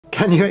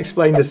Can you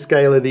explain the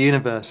scale of the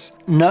universe?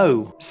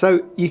 No.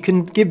 So you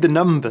can give the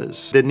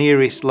numbers. The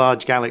nearest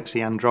large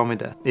galaxy,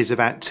 Andromeda, is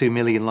about 2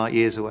 million light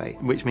years away,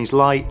 which means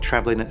light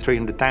travelling at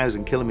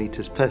 300,000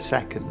 kilometres per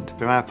second,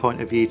 from our point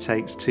of view,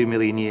 takes 2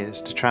 million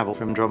years to travel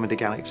from Andromeda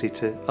galaxy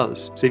to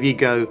us. So if you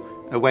go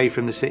away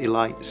from the city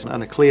lights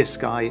and a clear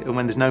sky, and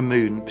when there's no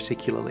moon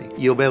particularly,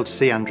 you'll be able to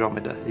see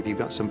Andromeda if you've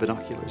got some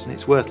binoculars, and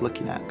it's worth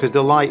looking at because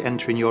the light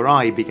entering your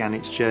eye began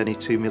its journey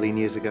 2 million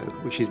years ago,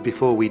 which is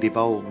before we'd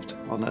evolved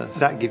on Earth.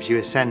 That gives you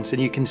a sense, and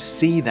you can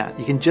see that.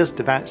 You can just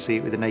about see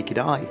it with the naked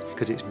eye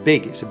because it's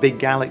big. It's a big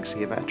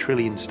galaxy, about 1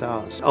 trillion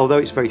stars. Although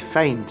it's very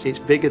faint, it's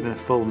bigger than a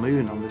full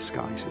moon on the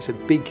sky, so it's a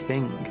big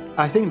thing.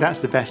 I think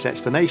that's the best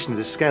explanation of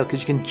the scale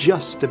because you can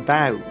just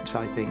about,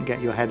 I think, get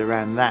your head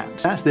around that.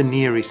 That's the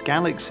nearest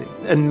galaxy.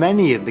 And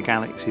many of the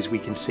galaxies we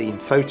can see in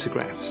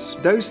photographs,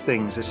 those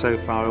things are so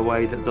far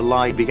away that the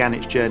light began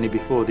its journey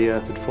before the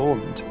Earth had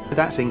formed.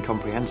 That's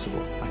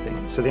incomprehensible, I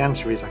think. So the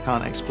answer is I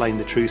can't explain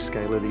the true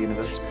scale of the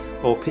universe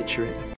or picture it.